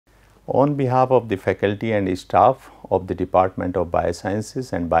On behalf of the faculty and staff of the Department of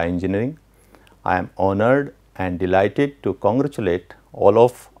Biosciences and Bioengineering, I am honored and delighted to congratulate all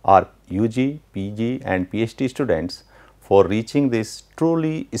of our UG, PG and PhD students for reaching this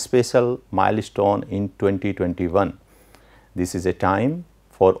truly special milestone in 2021. This is a time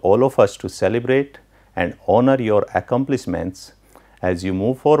for all of us to celebrate and honor your accomplishments as you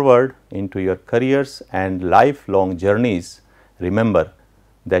move forward into your careers and lifelong journeys. Remember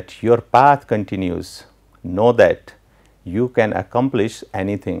that your path continues. Know that you can accomplish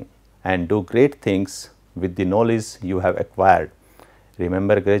anything and do great things with the knowledge you have acquired.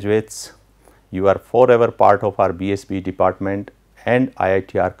 Remember, graduates, you are forever part of our BSB department and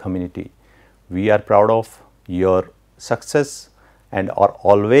IITR community. We are proud of your success and are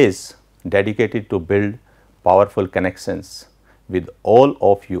always dedicated to build powerful connections with all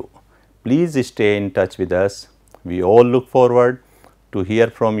of you. Please stay in touch with us. We all look forward to hear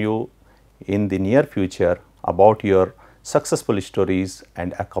from you in the near future about your successful stories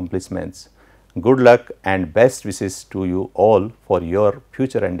and accomplishments. Good luck and best wishes to you all for your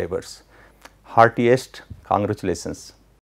future endeavors. Heartiest congratulations.